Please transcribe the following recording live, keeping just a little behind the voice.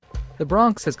The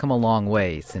Bronx has come a long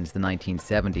way since the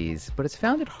 1970s, but it's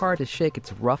found it hard to shake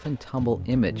its rough-and-tumble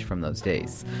image from those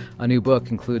days. A new book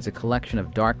includes a collection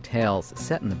of dark tales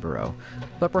set in the borough,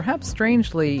 but perhaps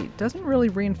strangely doesn't really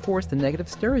reinforce the negative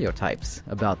stereotypes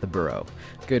about the borough.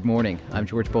 Good morning, I'm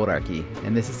George Boldarchy,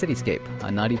 and this is Cityscape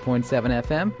on 90.7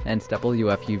 FM and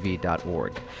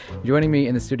WFUV.org. Joining me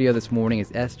in the studio this morning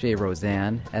is S.J.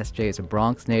 Roseanne. S.J. is a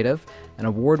Bronx native, an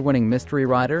award-winning mystery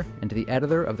writer, and the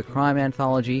editor of the crime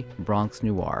anthology Bronx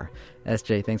Noir.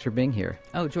 S.J., thanks for being here.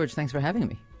 Oh, George, thanks for having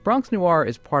me. Bronx Noir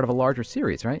is part of a larger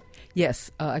series, right?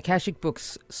 Yes. Akashic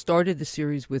Books started the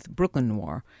series with Brooklyn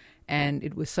Noir, and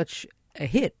it was such a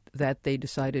hit that they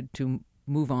decided to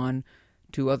move on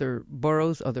to other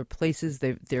boroughs, other places.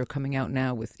 They're coming out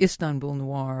now with Istanbul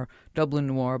Noir, Dublin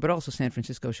Noir, but also San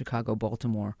Francisco, Chicago,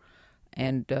 Baltimore,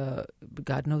 and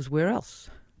God knows where else.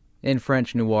 In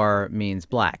French, noir means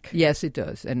black. Yes, it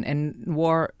does. And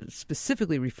noir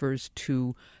specifically refers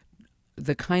to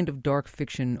the kind of dark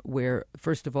fiction where,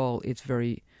 first of all, it's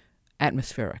very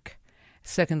atmospheric.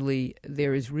 Secondly,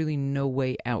 there is really no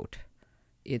way out.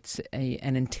 It's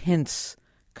an intense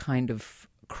kind of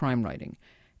crime writing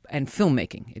and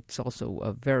filmmaking. It's also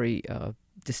a very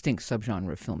distinct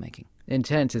subgenre of filmmaking.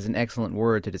 Intense is an excellent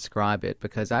word to describe it,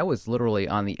 because I was literally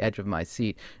on the edge of my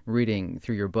seat reading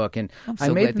through your book. And I'm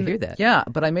so glad to hear that. Yeah,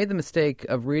 but I made the mistake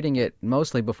of reading it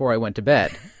mostly before I went to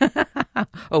bed.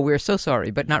 Oh, we're so sorry,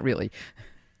 but not really.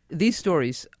 These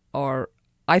stories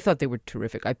I thought they were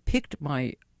terrific. I picked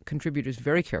my contributors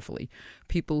very carefully,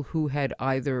 people who had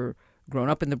either grown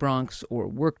up in the Bronx or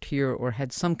worked here or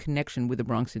had some connection with the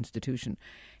Bronx institution.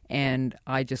 And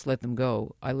I just let them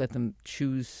go. I let them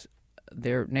choose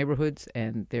their neighborhoods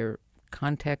and their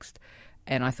context,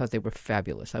 and I thought they were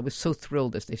fabulous. I was so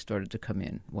thrilled as they started to come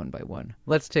in one by one.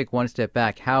 Let's take one step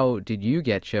back. How did you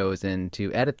get chosen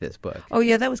to edit this book? Oh,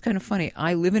 yeah, that was kind of funny.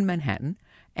 I live in Manhattan,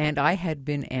 and I had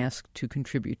been asked to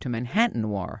contribute to Manhattan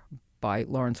Noir by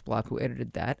Lawrence Block, who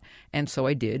edited that, and so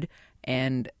I did.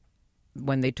 And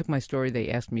when they took my story, they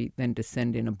asked me then to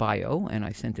send in a bio, and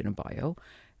I sent in a bio,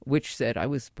 which said I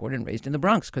was born and raised in the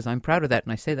Bronx, because I'm proud of that,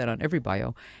 and I say that on every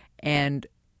bio. And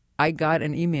I got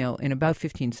an email in about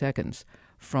 15 seconds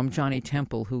from Johnny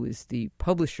Temple, who is the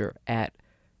publisher at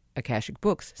Akashic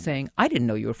Books, saying, I didn't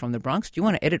know you were from the Bronx. Do you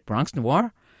want to edit Bronx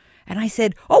Noir? And I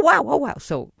said, oh, wow.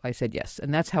 So I said yes,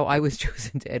 and that's how I was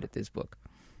chosen to edit this book.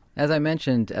 As I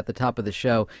mentioned at the top of the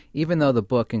show, even though the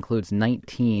book includes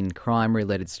 19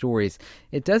 crime-related stories,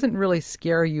 it doesn't really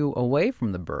scare you away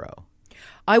from the borough.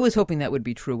 I was hoping that would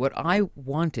be true. What I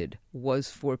wanted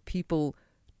was for people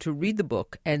to read the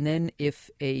book, and then if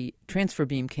a transfer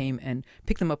beam came and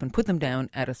picked them up and put them down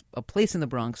at a place in the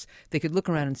Bronx, they could look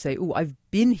around and say, "Ooh, I've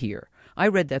been here. I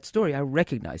read that story. I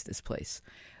recognize this place."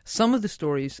 Some of the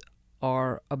stories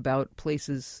are about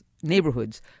places,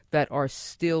 neighborhoods, that are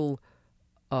still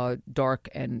dark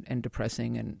and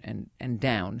depressing and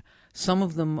down. Some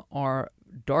of them are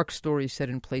dark stories set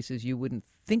in places you wouldn't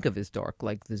think of as dark,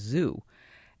 like the zoo.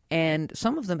 And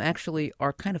some of them actually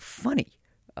are kind of funny.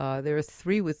 There are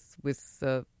three with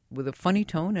a funny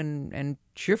tone and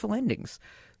cheerful endings.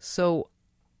 So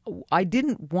I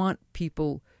didn't want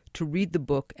people to read the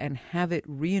book and have it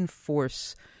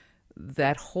reinforce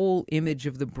that whole image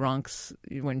of the Bronx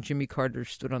when Jimmy Carter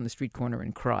stood on the street corner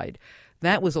and cried.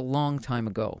 That was a long time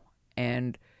ago.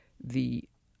 And the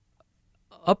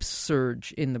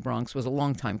upsurge in the Bronx was a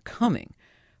long time coming.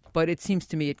 But it seems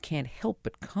to me it can't help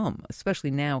but come,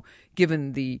 especially now,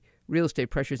 given the real estate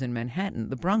pressures in Manhattan.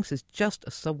 The Bronx is just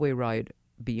a subway ride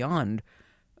beyond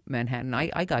Manhattan.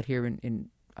 I got here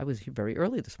I was here very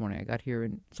early this morning. I got here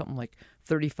in something like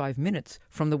 35 minutes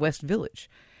from the West Village.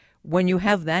 When you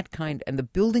have that kind, and the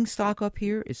building stock up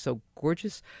here is so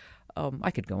gorgeous,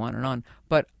 I could go on,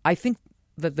 but I think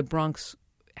that the Bronx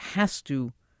has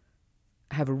to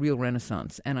have a real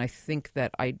renaissance, and I think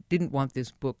that I didn't want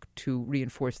this book to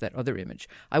reinforce that other image.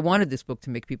 I wanted this book to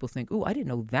make people think, "Ooh, I didn't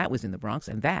know that was in the Bronx,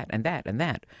 and that, and that, and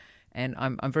that." And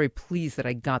I'm very pleased that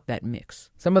I got that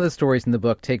mix. Some of the stories in the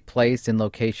book take place in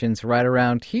locations right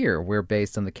around here. We're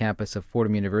based on the campus of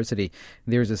Fordham University.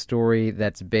 There's a story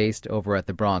that's based over at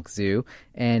the Bronx Zoo,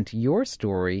 and your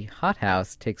story, Hot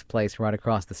House, takes place right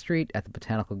across the street at the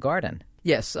Botanical Garden.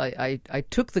 Yes, I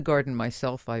took the garden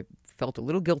myself. I felt a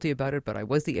little guilty about it, but I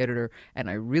was the editor, and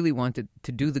I really wanted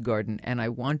to do the garden, and I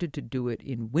wanted to do it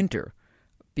in winter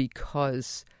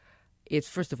because it's,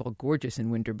 first of all, gorgeous in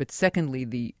winter, but secondly,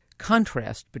 the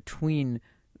contrast between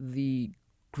the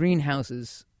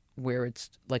greenhouses where it's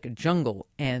like a jungle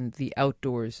and the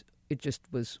outdoors, it just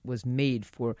was made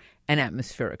for an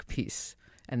atmospheric piece.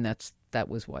 And that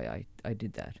was why I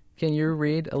did that. Can you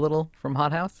read a little from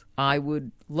Hot House? I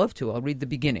would love to. I'll read the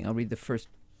beginning. I'll read the first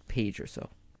page or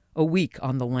so. A week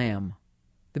on the lam.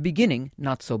 The beginning,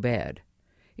 not so bad.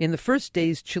 In the first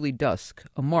day's chilly dusk,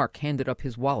 a mark handed up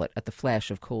his wallet at the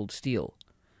flash of cold steel.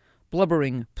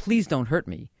 Blubbering, "Please don't hurt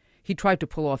me," he tried to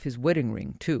pull off his wedding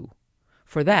ring, too.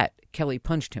 For that, Kelly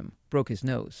punched him, broke his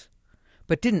nose.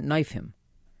 But didn't knife him.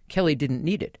 Kelly didn't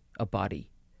need it, a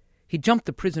body. He jumped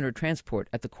the prisoner transport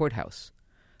at the courthouse.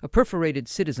 A perforated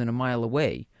citizen a mile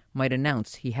away might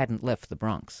announce he hadn't left the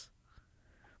Bronx.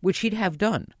 Which he'd have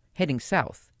done, heading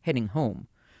south, heading home,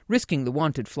 risking the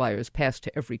wanted flyers passed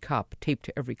to every cop, taped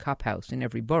to every cop house in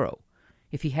every borough,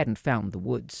 if he hadn't found the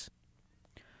woods.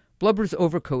 Blubber's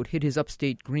overcoat hid his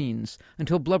upstate greens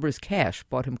until Blubber's cash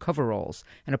bought him coveralls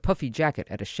and a puffy jacket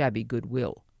at a shabby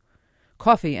Goodwill.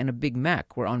 Coffee and a Big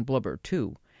Mac were on Blubber,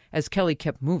 too, as Kelly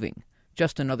kept moving,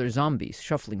 just another zombie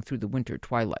shuffling through the winter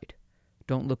twilight.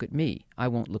 Don't look at me, I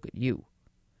won't look at you.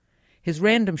 His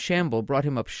random shamble brought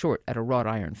him up short at a wrought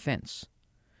iron fence.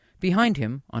 Behind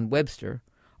him, on Webster,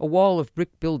 a wall of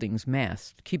brick buildings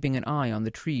massed, keeping an eye on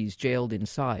the trees jailed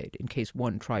inside in case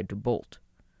one tried to bolt.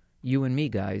 You and me,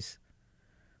 guys.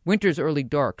 Winter's early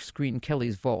dark screened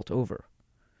Kelly's vault over.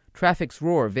 Traffic's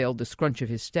roar veiled the scrunch of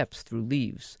his steps through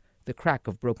leaves, the crack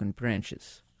of broken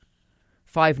branches.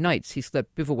 5 nights he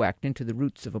slept bivouacked into the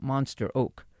roots of a monster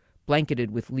oak,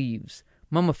 blanketed with leaves,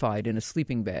 mummified in a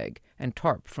sleeping bag and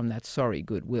tarp from that sorry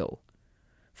Goodwill.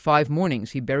 5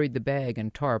 mornings he buried the bag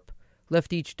and tarp,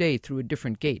 left each day through a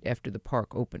different gate after the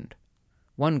park opened.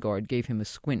 One guard gave him a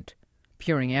squint,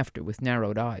 peering after with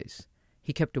narrowed eyes.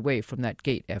 He kept away from that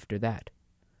gate after that.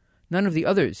 None of the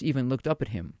others even looked up at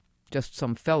him, just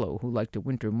some fellow who liked a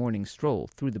winter morning stroll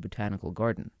through the botanical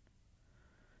garden.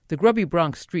 The grubby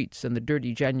Bronx streets and the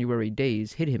dirty January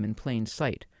days hid him in plain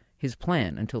sight, his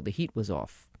plan until the heat was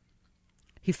off.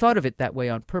 He thought of it that way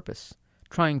on purpose,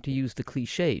 trying to use the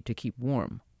cliché to keep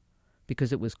warm.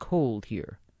 Because it was cold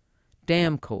here.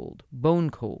 Damn cold,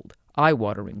 bone cold,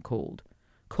 eye-watering cold.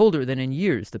 Colder than in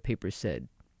years, the papers said.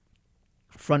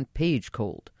 Front page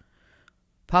cold.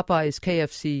 Popeye's,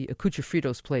 KFC, a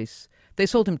Cuchifrito's place. They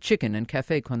sold him chicken and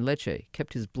café con leche,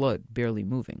 kept his blood barely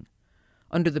moving.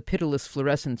 Under the pitiless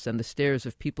fluorescence and the stares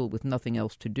of people with nothing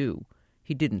else to do,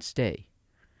 he didn't stay.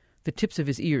 The tips of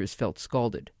his ears felt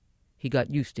scalded. He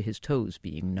got used to his toes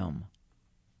being numb.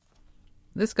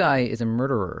 This guy is a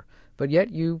murderer, but yet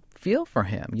you feel for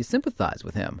him. You sympathize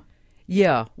with him.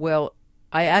 Yeah, well,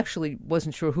 I actually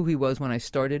wasn't sure who he was when I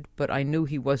started, but I knew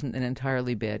he wasn't an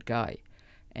entirely bad guy.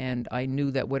 And I knew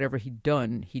that whatever he'd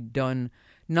done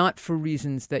not for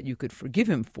reasons that you could forgive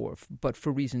him for, but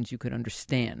for reasons you could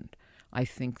understand. I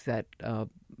think that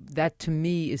that to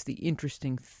me is the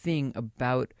interesting thing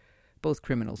about both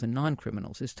criminals and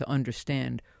non-criminals, is to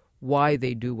understand why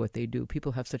they do what they do.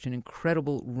 People have such an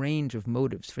incredible range of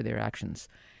motives for their actions.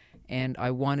 And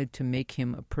I wanted to make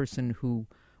him a person who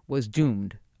was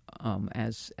doomed,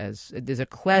 as there's a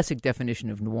classic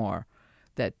definition of noir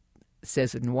that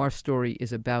says a noir story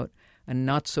is about a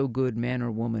not-so-good man or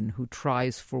woman who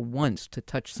tries for once to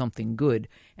touch something good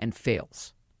and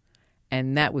fails.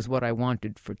 And that was what I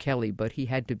wanted for Kelly, but he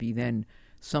had to be then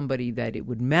somebody that it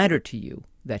would matter to you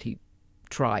that he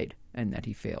tried and that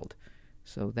he failed.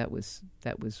 So that was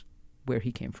where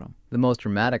he came from. The most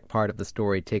dramatic part of the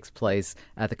story takes place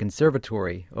at the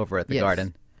conservatory over at the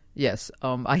garden. Yes.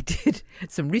 I did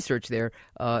some research there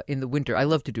in the winter. I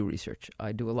love to do research.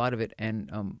 I do a lot of it,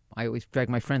 and I always drag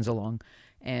my friends along.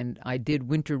 And I did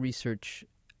winter research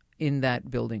in that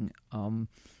building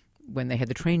when they had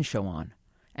the train show on.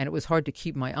 And it was hard to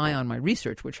keep my eye on my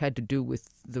research, which had to do with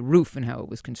the roof and how it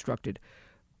was constructed,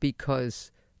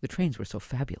 because the trains were so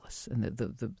fabulous, and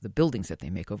the buildings that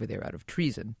they make over there out of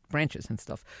trees and branches and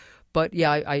stuff. But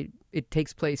yeah, it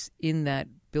takes place in that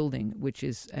building, which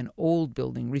is an old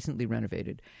building, recently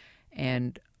renovated.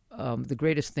 And the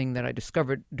greatest thing that I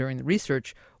discovered during the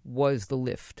research was the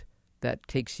lift that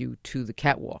takes you to the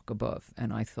catwalk above.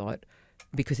 And I thought,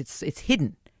 because it's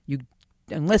hidden,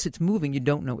 unless it's moving, you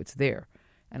don't know it's there.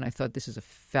 And I thought, this is a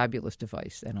fabulous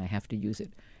device, and I have to use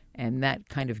it. And that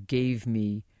kind of gave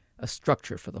me a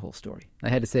structure for the whole story. I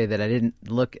had to say that I didn't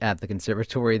look at the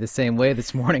conservatory the same way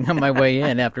this morning on my way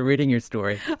in after reading your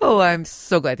story. Oh, I'm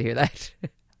so glad to hear that.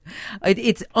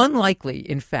 It's unlikely,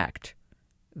 in fact,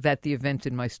 that the events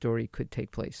in my story could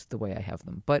take place the way I have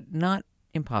them, but not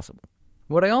impossible.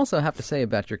 What I also have to say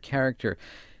about your character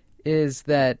is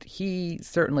that he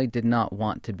certainly did not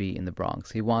want to be in the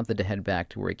Bronx. He wanted to head back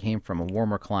to where he came from, a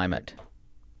warmer climate.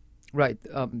 Right.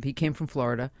 He came from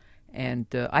Florida, and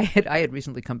I had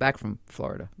recently come back from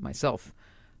Florida myself.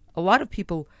 A lot of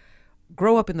people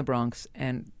grow up in the Bronx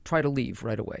and try to leave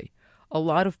right away. A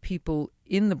lot of people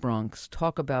in the Bronx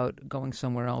talk about going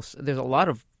somewhere else. There's a lot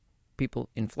of people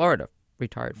in Florida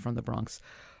retired from the Bronx.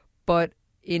 But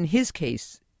in his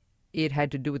case, it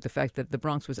had to do with the fact that the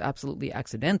Bronx was absolutely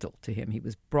accidental to him. He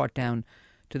was brought down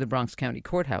to the Bronx County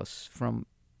Courthouse from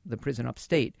the prison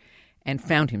upstate and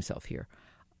found himself here.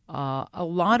 A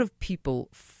lot of people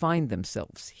find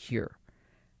themselves here.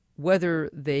 Whether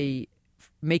they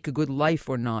make a good life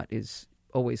or not is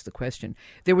always the question.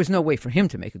 There was no way for him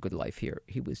to make a good life here.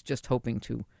 He was just hoping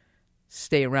to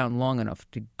stay around long enough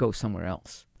to go somewhere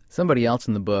else. Somebody else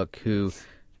in the book who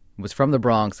was from the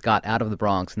Bronx, got out of the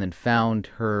Bronx, and then found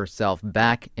herself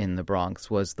back in the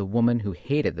Bronx was the woman who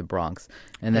hated the Bronx.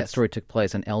 And that story took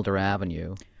place on Elder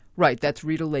Avenue. Right, that's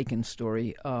Rita Lakin's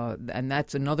story, and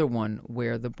that's another one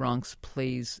where the Bronx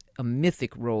plays a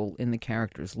mythic role in the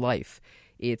character's life.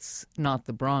 It's not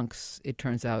the Bronx, it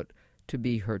turns out to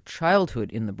be her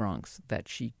childhood in the Bronx that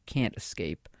she can't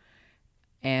escape.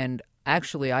 And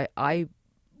actually, I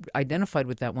identified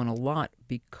with that one a lot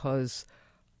because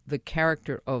the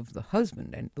character of the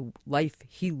husband and the life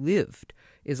he lived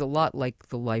is a lot like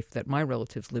the life that my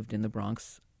relatives lived in the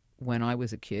Bronx when I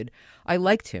was a kid. I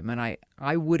liked him, and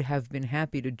I would have been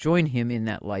happy to join him in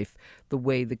that life the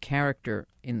way the character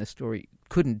in the story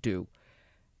couldn't do.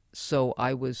 So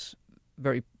I was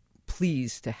very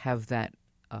pleased to have that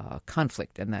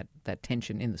conflict and that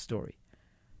tension in the story.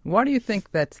 Why do you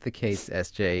think that's the case,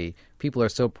 S.J.? People are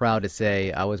so proud to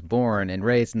say, I was born and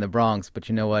raised in the Bronx, but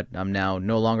you know what? I'm now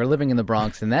no longer living in the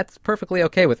Bronx, and that's perfectly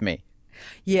okay with me.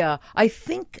 Yeah, I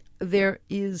think there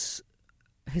is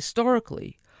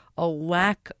historically a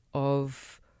lack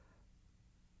of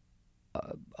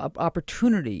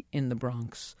opportunity in the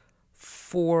Bronx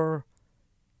for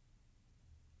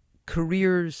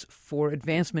careers, for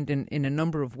advancement in a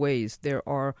number of ways. There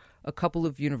are a couple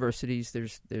of universities.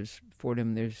 There's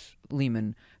Fordham, there's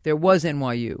Lehman. There was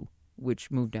NYU, which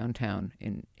moved downtown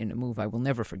in a move I will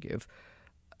never forgive.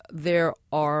 There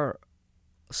are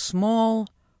small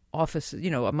offices. You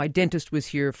know, my dentist was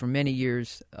here for many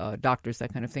years, doctors,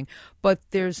 that kind of thing. But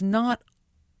there's not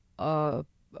a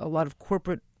lot of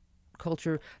corporate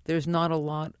culture. There's not a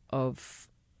lot of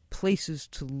places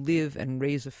to live and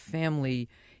raise a family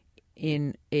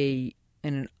in a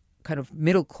kind of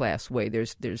middle class way.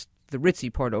 There's the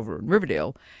ritzy part over in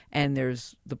Riverdale, and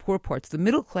there's the poor parts. The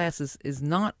middle class is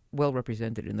not well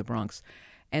represented in the Bronx,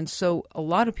 and so a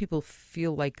lot of people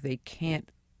feel like they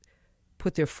can't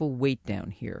put their full weight down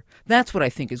here. That's what I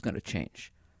think is going to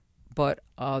change. But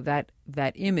that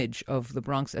image of the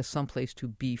Bronx as someplace to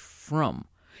be from.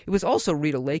 It was also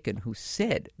Rita Lakin who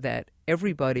said that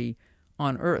everybody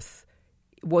on Earth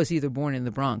was either born in the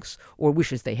Bronx or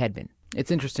wishes they had been. It's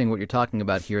interesting what you're talking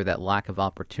about here, that lack of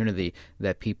opportunity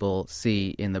that people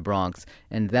see in the Bronx,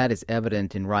 and that is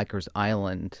evident in Rikers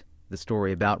Island, the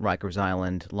story about Rikers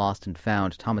Island, Lost and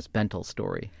Found, Thomas Bentel's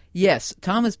story. Yes,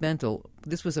 Thomas Bentel,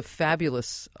 this was a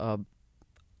fabulous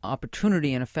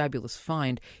opportunity and a fabulous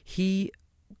find.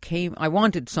 I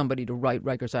wanted somebody to write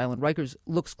Rikers Island. Rikers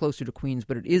looks closer to Queens,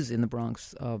 but it is in the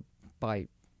Bronx by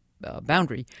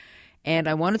boundary. And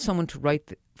I wanted someone to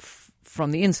write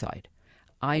from the inside.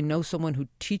 I know someone who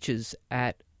teaches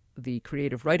at the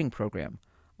creative writing program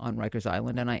on Rikers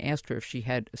Island, and I asked her if she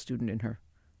had a student in her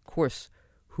course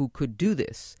who could do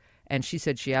this. And she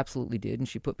said she absolutely did, and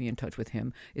she put me in touch with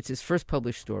him. It's his first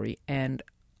published story, and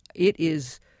it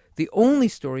is the only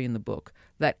story in the book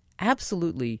that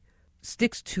absolutely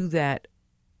sticks to that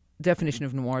definition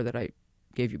of noir that I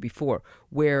gave you before,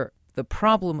 where the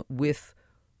problem with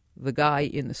the guy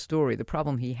in the story, the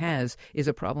problem he has, is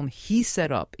a problem he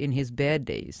set up in his bad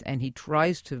days, and he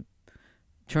tries to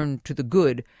turn to the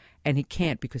good, and he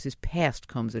can't because his past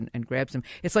comes and grabs him.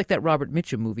 It's like that Robert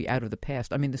Mitchum movie, Out of the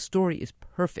Past. I mean, the story is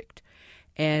perfect.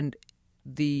 And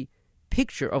the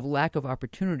picture of lack of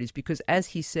opportunities, because as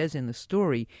he says in the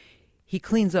story, he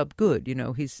cleans up good. You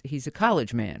know, he's a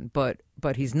college man, but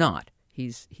he's not.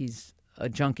 He's a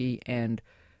junkie and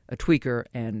a tweaker,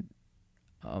 and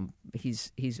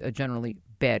he's a generally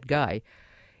bad guy.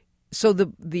 So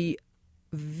the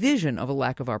vision of a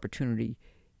lack of opportunity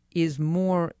is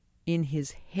more in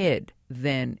his head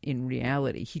than in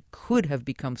reality. He could have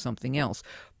become something else,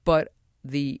 but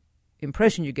the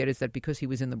impression you get is that because he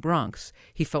was in the Bronx,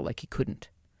 he felt like he couldn't.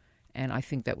 And I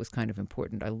think that was kind of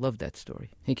important. I love that story.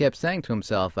 He kept saying to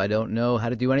himself, I don't know how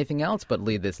to do anything else but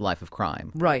lead this life of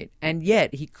crime. Right. And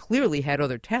yet he clearly had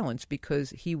other talents,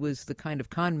 because he was the kind of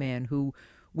con man who,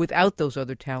 without those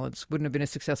other talents, wouldn't have been a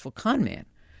successful con man.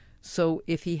 So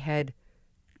if he had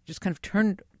just kind of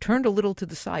turned a little to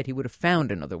the side, he would have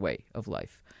found another way of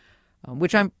life,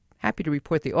 which I'm happy to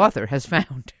report the author has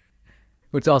found.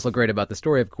 What's also great about the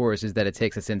story, of course, is that it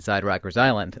takes us inside Rikers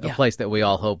Island, a place that we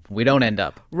all hope we don't end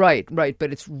up. Right.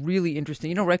 But it's really interesting.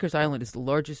 You know, Rikers Island is the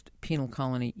largest penal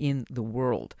colony in the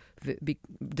world,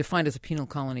 defined as a penal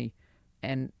colony,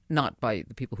 and not by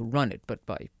the people who run it, but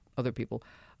by other people,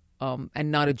 and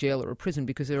not a jail or a prison,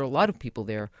 because there are a lot of people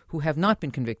there who have not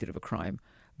been convicted of a crime.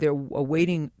 They're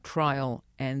awaiting trial,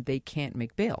 and they can't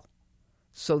make bail.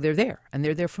 So they're there, and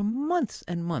they're there for months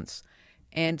and months.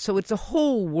 And so it's a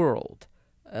whole world.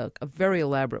 A very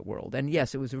elaborate world. And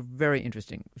yes, it was a very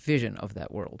interesting vision of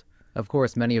that world. Of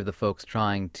course, many of the folks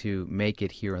trying to make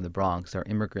it here in the Bronx are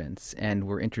immigrants, and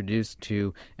we're introduced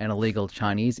to an illegal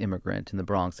Chinese immigrant in the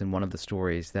Bronx in one of the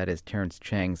stories, that is Terrence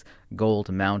Chang's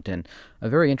Gold Mountain, a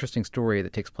very interesting story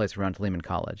that takes place around Lehman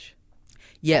College.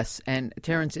 Yes, and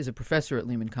Terrence is a professor at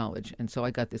Lehman College, and so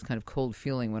I got this kind of cold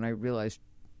feeling when I realized,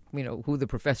 who the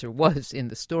professor was in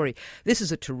the story. This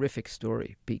is a terrific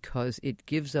story because it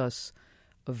gives us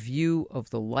a view of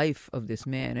the life of this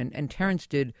man. And Terrence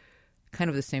did kind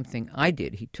of the same thing I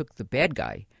did. He took the bad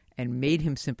guy and made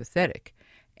him sympathetic.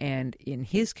 And in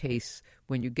his case,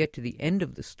 when you get to the end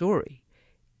of the story,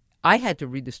 I had to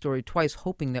read the story twice,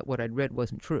 hoping that what I'd read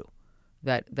wasn't true,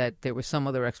 that there was some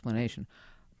other explanation,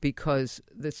 because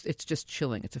it's just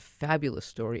chilling. It's a fabulous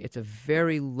story. It's a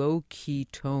very low-key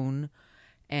tone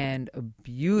and a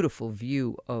beautiful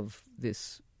view of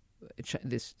this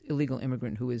illegal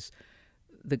immigrant who is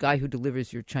the guy who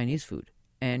delivers your Chinese food,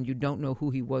 and you don't know who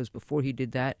he was before he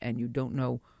did that, and you don't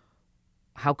know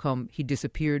how come he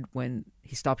disappeared when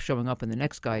he stops showing up and the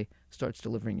next guy starts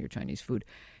delivering your Chinese food.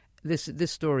 This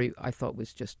story I thought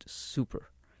was just super.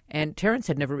 And Terrence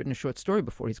had never written a short story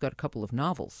before. He's got a couple of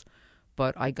novels,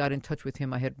 but I got in touch with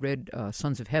him. I had read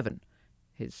Sons of Heaven,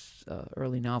 his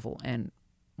early novel, and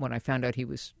when I found out he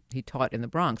taught in the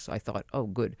Bronx, I thought, oh,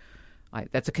 good.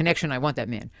 That's a connection. I want that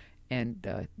man.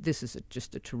 And this is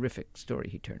just a terrific story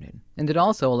he turned in. And it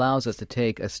also allows us to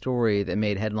take a story that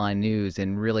made headline news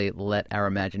and really let our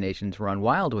imaginations run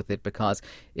wild with it, because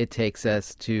it takes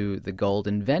us to the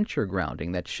Golden Venture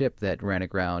grounding, that ship that ran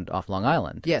aground off Long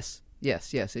Island. Yes.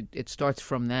 It starts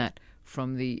from that,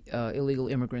 from the illegal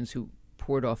immigrants who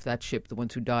poured off that ship, the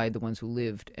ones who died, the ones who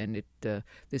lived. And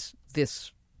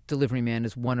this delivery man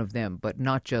is one of them, but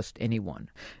not just anyone.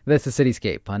 This is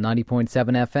Cityscape on 90.7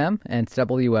 FM and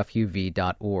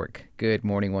WFUV.org. Good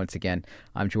morning once again.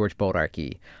 I'm George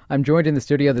Bodarky. I'm joined in the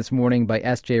studio this morning by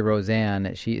S.J.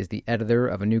 Roseanne. She is the editor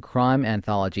of a new crime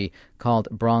anthology called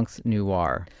Bronx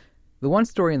Noir. The one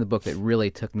story in the book that really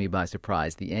took me by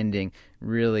surprise, the ending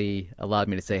really allowed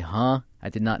me to say, I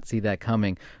did not see that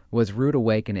coming, was Rude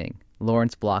Awakening,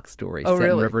 Lawrence Block's story, set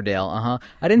in Riverdale.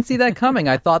 I didn't see that coming.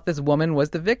 I thought this woman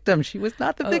was the victim. She was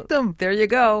not the victim. There you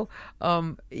go.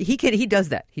 He does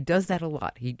that. He does that a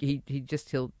lot.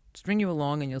 He'll string you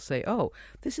along and you'll say, oh,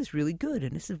 this is really good,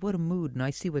 and this is what a mood, and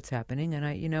I see what's happening, and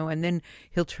and then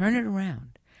he'll turn it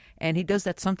around. And he does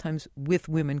that sometimes with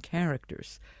women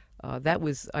characters.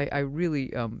 I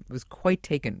really was quite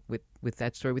taken with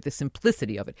that story, with the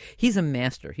simplicity of it. He's a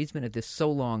master. He's been at this so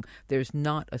long. There's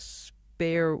not a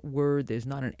spare word. There's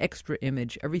not an extra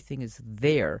image. Everything is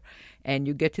there. And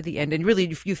you get to the end, and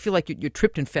really you feel like you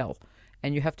tripped and fell,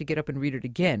 and you have to get up and read it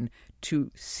again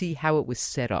to see how it was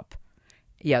set up.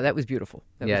 Yeah, that was beautiful.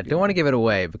 Don't want to give it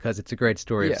away because it's a great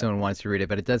story if someone wants to read it,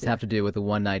 but it does have to do with a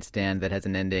one-night stand that has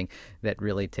an ending that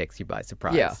really takes you by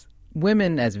surprise. Yeah.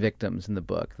 Women as victims in the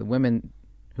book, the women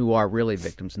who are really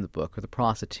victims in the book, are the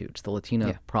prostitutes, the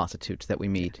Latina prostitutes that we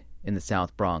meet in the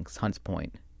South Bronx, Hunts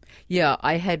Point. Yeah,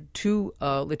 I had two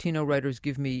Latino writers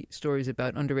give me stories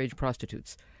about underage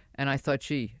prostitutes, and I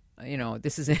thought,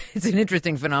 it's an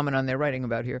interesting phenomenon they're writing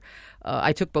about here.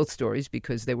 I took both stories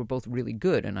because they were both really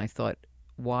good, and I thought,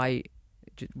 why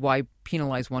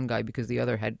penalize one guy because the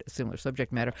other had a similar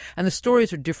subject matter? And the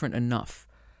stories are different enough.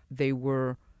 They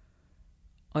were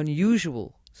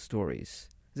unusual stories.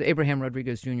 Abraham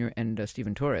Rodriguez Jr. and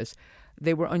Stephen Torres.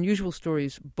 They were unusual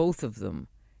stories, both of them,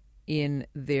 in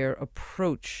their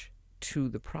approach to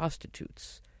the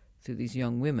prostitutes, to these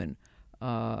young women.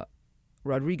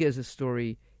 Rodriguez's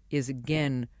story is,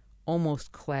 again,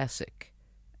 almost classic,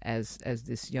 as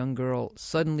this young girl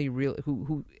suddenly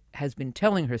who has been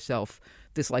telling herself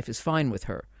this life is fine with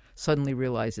her, suddenly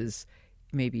realizes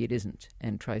maybe it isn't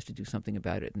and tries to do something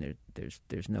about it, and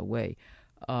there's no way.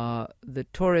 The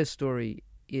Torres story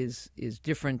is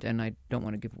different, and I don't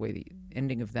want to give away the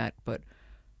ending of that, but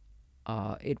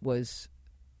it was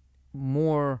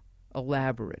more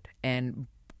elaborate and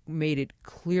made it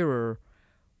clearer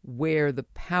where the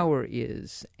power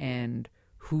is and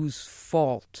whose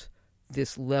fault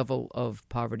this level of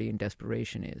poverty and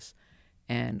desperation is.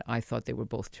 and I thought they were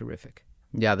both terrific.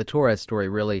 Yeah, the Torres story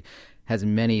really has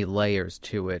many layers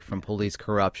to it, from police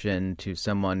corruption to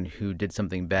someone who did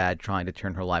something bad trying to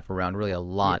turn her life around. Really a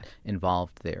lot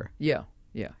involved there. Yeah.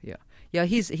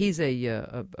 He's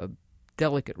a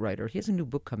delicate writer. He has a new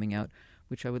book coming out,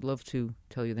 which I would love to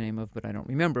tell you the name of, but I don't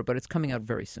remember. But it's coming out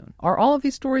very soon. Are all of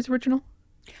these stories original?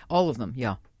 All of them,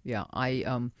 yeah.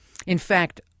 In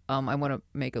fact, I want to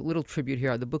make a little tribute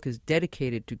here. The book is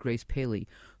dedicated to Grace Paley,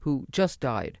 who just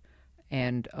died,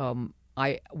 and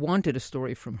I wanted a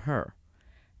story from her.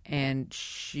 And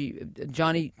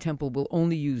Johnny Temple will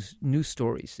only use new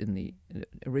stories in the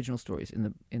original stories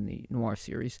in the noir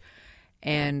series,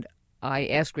 and I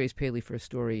asked Grace Paley for a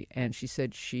story, and she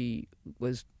said she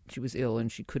was ill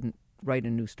and she couldn't write a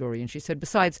new story. And she said,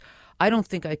 besides, I don't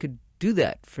think I could do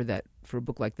that for a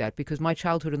book like that, because my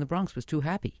childhood in the Bronx was too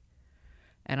happy.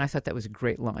 And I thought that was a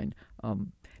great line.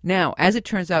 Now, as it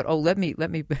turns out, let me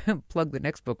plug the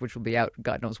next book, which will be out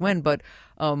God knows when. But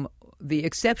the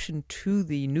exception to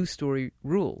the new story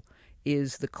rule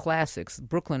is the classics.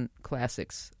 Brooklyn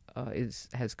Classics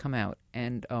has come out,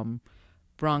 and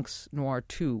Bronx Noir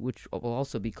 2, which will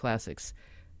also be classics,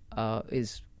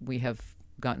 we have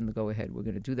gotten the go-ahead. We're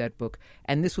going to do that book,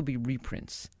 and this will be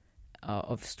reprints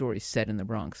of stories set in the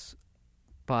Bronx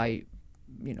by,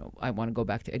 I want to go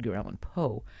back to Edgar Allan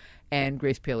Poe, and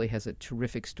Grace Paley has a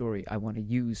terrific story I want to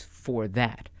use for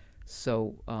that.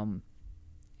 So,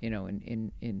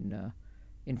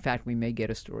 in fact, we may get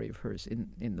a story of hers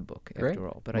in the book after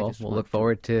all. But we'll look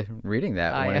forward to reading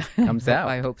that when it comes out.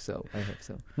 I hope so.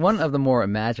 One of the more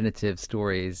imaginative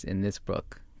stories in this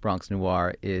book, Bronx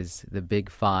Noir, is the Big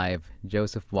Five,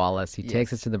 Joseph Wallace. He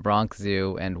takes us to the Bronx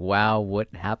Zoo, and wow, what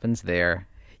happens there?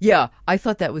 Yeah, I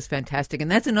thought that was fantastic. And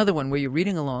that's another one where you're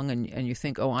reading along and you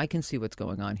think, oh, I can see what's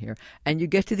going on here. And you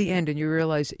get to the end and you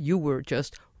realize you were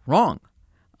just wrong.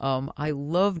 I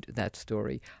loved that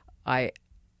story. I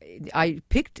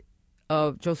picked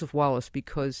Joseph Wallace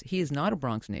because he is not a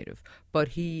Bronx native, but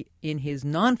he, in his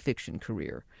nonfiction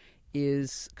career,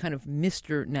 is kind of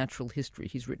Mr. Natural History.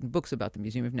 He's written books about the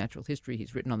Museum of Natural History.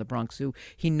 He's written on the Bronx Zoo.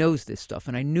 He knows this stuff,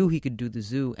 and I knew he could do the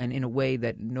zoo, and in a way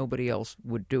that nobody else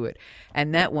would do it.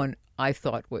 And that one I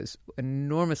thought was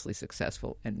enormously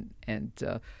successful, and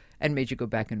made you go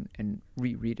back and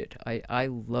reread it. I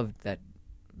loved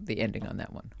the ending on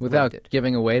that one. Without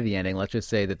giving away the ending, let's just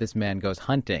say that this man goes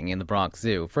hunting in the Bronx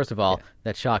Zoo. First of all,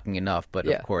 that's shocking enough, but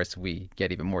of course we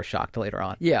get even more shocked later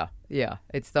on. Yeah.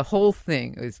 It's the whole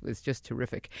thing was just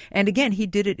terrific. And again, he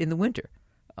did it in the winter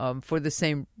for the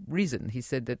same reason. He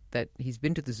said that he's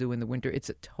been to the zoo in the winter. It's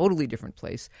a totally different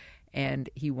place, and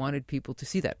he wanted people to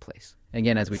see that place.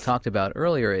 Again, as we talked about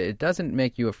earlier, it doesn't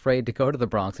make you afraid to go to the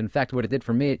Bronx. In fact, what it did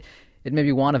for me, it made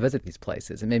me want to visit these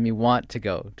places. It made me want to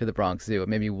go to the Bronx Zoo. It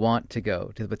made me want to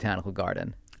go to the Botanical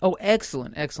Garden. Oh,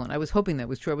 excellent. I was hoping that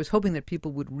was true. I was hoping that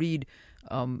people would read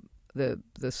the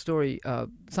story,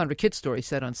 Sandra Kitt's story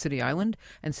set on City Island,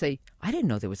 and say, I didn't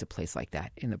know there was a place like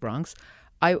that in the Bronx.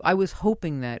 I was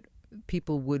hoping that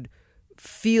people would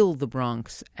feel the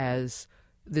Bronx as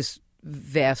this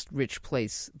vast, rich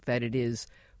place that it is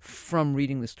from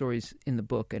reading the stories in the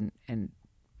book and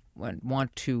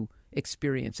want to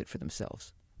experience it for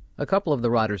themselves. A couple of the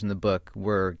writers in the book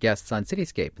were guests on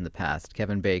Cityscape in the past.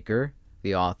 Kevin Baker,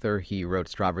 the author, he wrote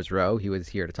Strawber's Row. He was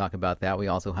here to talk about that. We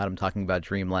also had him talking about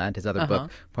Dreamland, his other book,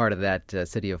 part of that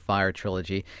City of Fire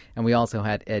trilogy. And we also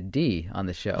had Ed D. on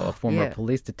the show, a former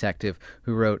police detective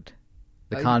who wrote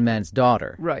The Con Man's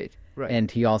Daughter. Right.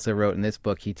 And he also wrote in this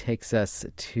book, he takes us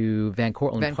to Van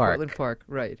Cortlandt Park. Van Cortlandt Park,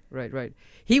 right.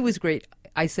 He was great.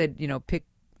 I said, pick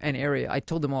an area. I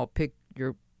told them all, pick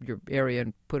your area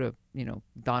and put a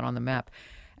dot on the map,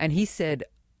 and he said,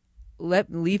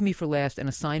 leave me for last and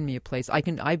assign me a place.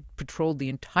 I patrolled the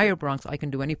entire Bronx. I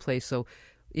can do any place. So,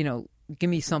 give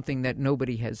me something that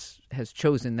nobody has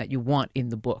chosen that you want in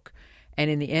the book.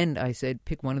 And in the end, I said,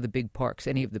 pick one of the big parks,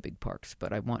 any of the big parks,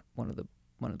 but I want one of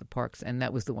the parks, and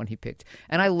that was the one he picked.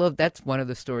 And I love that's one of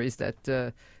the stories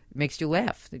that makes you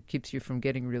laugh, that keeps you from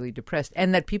getting really depressed,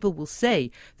 and that people will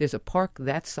say there's a park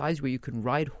that size where you can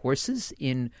ride horses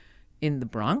in the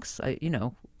Bronx. I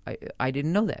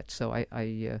didn't know that, so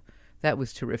I that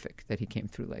was terrific that he came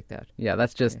through like that. Yeah,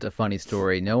 that's just a funny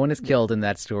story. No one is killed in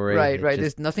that story. Right.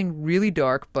 There's nothing really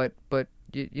dark, but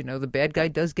the bad guy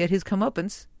does get his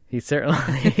comeuppance. He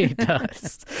certainly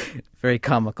does. Very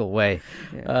comical way.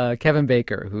 Yeah. Kevin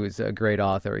Baker, who's a great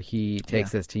author, he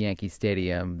takes us to Yankee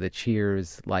Stadium. The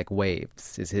cheers like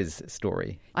waves is his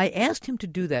story. I asked him to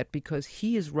do that because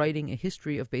he is writing a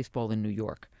history of baseball in New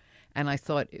York. And I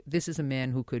thought, this is a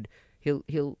man who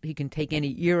he can take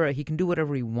any era, he can do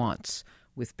whatever he wants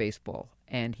with baseball,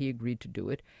 and he agreed to do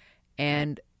it.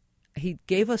 And he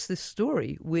gave us this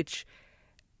story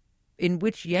in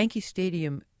which Yankee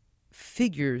Stadium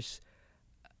figures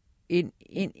in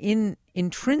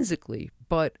intrinsically,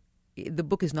 but the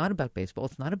book is not about baseball.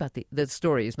 It's not about the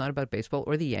story is not about baseball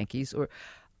or the Yankees.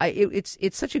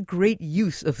 It's such a great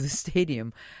use of the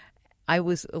stadium. I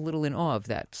was a little in awe of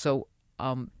that. So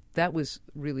that was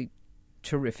really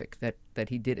terrific that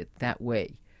he did it that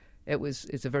way.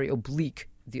 It's a very oblique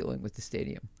dealing with the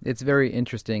stadium. It's very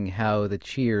interesting how the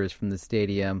cheers from the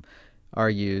stadium are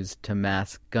used to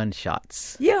mask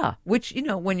gunshots. Yeah, which,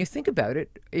 when you think about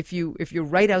it, if you're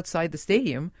right outside the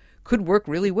stadium, could work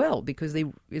really well, because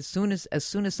as soon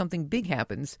as something big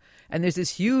happens and there's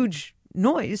this huge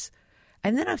noise,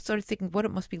 and then I started thinking what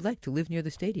it must be like to live near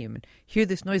the stadium and hear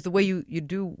this noise the way you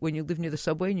do when you live near the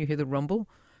subway and you hear the rumble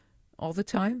all the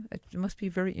time. It must be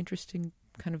a very interesting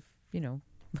kind of,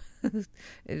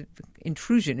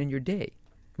 intrusion in your day.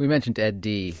 We mentioned Ed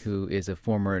D., who is a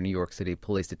former New York City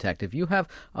police detective. You have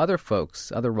other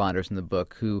writers in the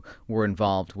book who were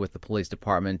involved with the police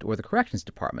department or the corrections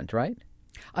department, right?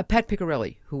 Pat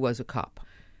Piccarelli, who was a cop.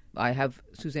 I have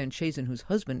Suzanne Chazen, whose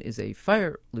husband is a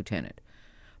fire lieutenant.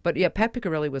 But yeah, Pat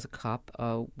Piccarelli was a cop,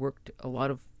 did a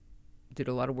lot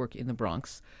of work in the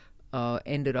Bronx,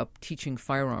 ended up teaching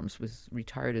firearms, was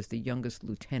retired as the youngest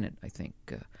lieutenant, I think,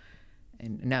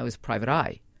 and now is private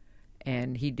eye.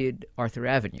 And he did Arthur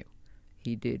Avenue.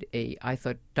 He did I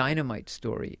thought, dynamite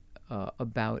story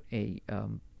about a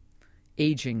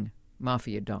aging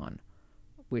mafia don,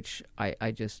 which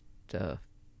I just,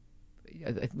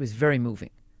 it was very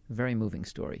moving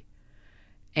story.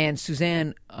 And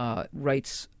Suzanne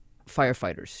writes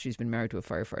firefighters. She's been married to a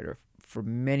firefighter for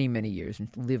many, many years and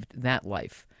lived that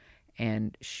life.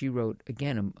 And she wrote,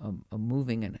 again, a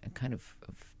moving and a kind of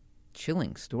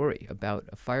chilling story about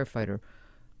a firefighter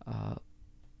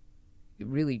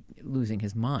really losing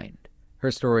his mind. Her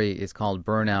story is called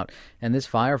Burnout, and this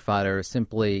firefighter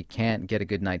simply can't get a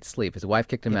good night's sleep. His wife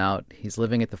kicked him out. He's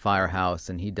living at the firehouse,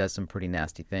 and he does some pretty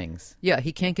nasty things. Yeah,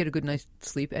 he can't get a good night's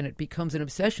sleep, and it becomes an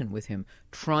obsession with him,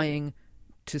 trying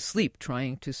to sleep,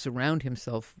 trying to surround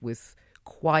himself with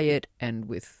quiet and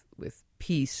with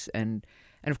peace. And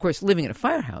of course, living in a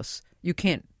firehouse, you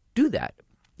can't do that,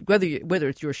 whether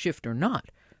it's your shift or not.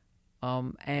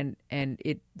 And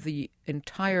the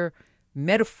entire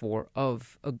metaphor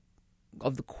of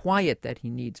the quiet that he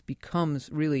needs becomes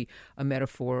really a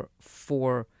metaphor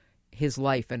for his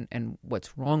life and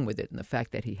what's wrong with it, and the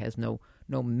fact that he has no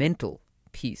mental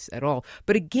peace at all.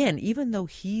 But again, even though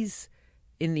he's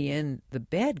in the end the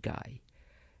bad guy,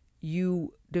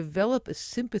 you develop a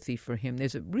sympathy for him.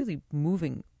 There's a really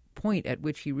moving point at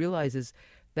which he realizes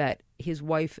that his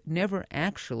wife never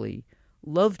actually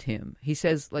loved him. He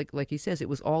says, like he says, it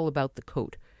was all about the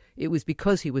coat. It was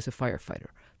because he was a firefighter.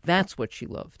 That's what she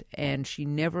loved. And she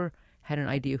never had an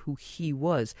idea who he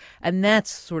was. And that's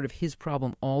sort of his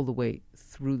problem all the way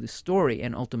through the story.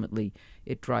 And ultimately,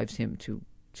 it drives him to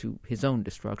his own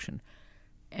destruction.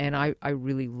 And I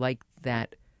really like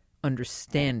that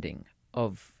understanding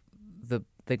of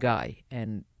the guy.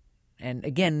 And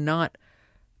again, not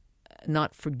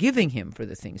forgiving him for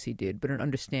the things he did, but an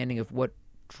understanding of what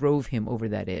drove him over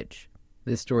that edge.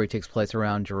 This story takes place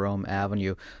around Jerome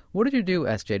Avenue. What did you do,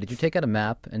 S.J.? Did you take out a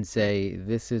map and say,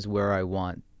 this is where I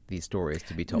want these stories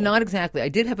to be told? Not exactly. I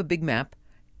did have a big map,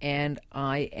 and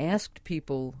I asked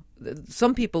people,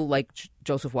 some people like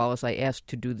Joseph Wallace, I asked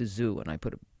to do the zoo, and I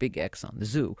put a big X on the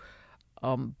zoo.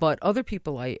 But other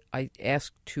people I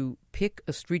asked to pick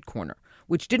a street corner,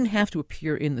 which didn't have to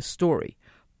appear in the story,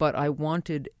 but I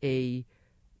wanted a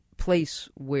place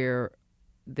where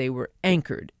they were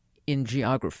anchored in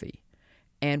geography.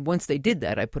 And once they did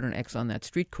that, I put an X on that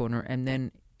street corner, and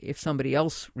then if somebody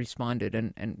else responded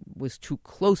and was too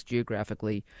close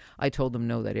geographically, I told them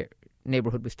no, that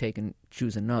neighborhood was taken,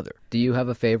 choose another. Do you have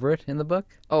a favorite in the book?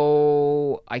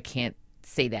 Oh, I can't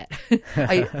say that.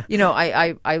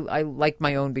 I like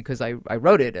my own because I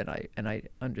wrote it and I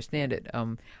understand it.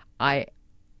 I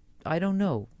don't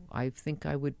know. I think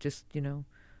I would just,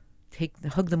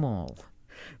 hug them all.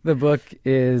 The book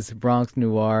is Bronx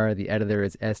Noir. The editor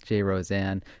is S.J.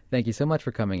 Roseanne. Thank you so much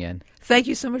for coming in. Thank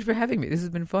you so much for having me. This has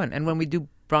been fun. And when we do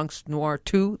Bronx Noir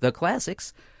 2, the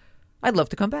classics, I'd love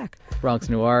to come back. Bronx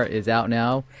Noir is out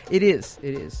now. It is.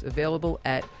 It is available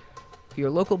at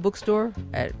your local bookstore,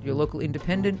 at your local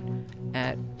independent,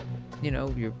 at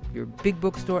your big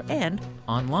bookstore, and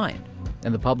online.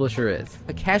 And the publisher is?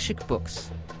 Akashic Books.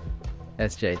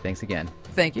 SJ, thanks again.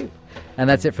 Thank you. And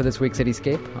that's it for this week's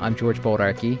Cityscape. I'm George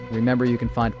Boldarchy. Remember, you can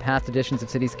find past editions of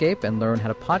Cityscape and learn how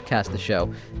to podcast the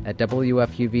show at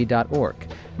wfuv.org.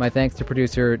 My thanks to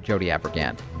producer Jody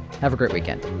Abergant. Have a great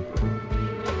weekend.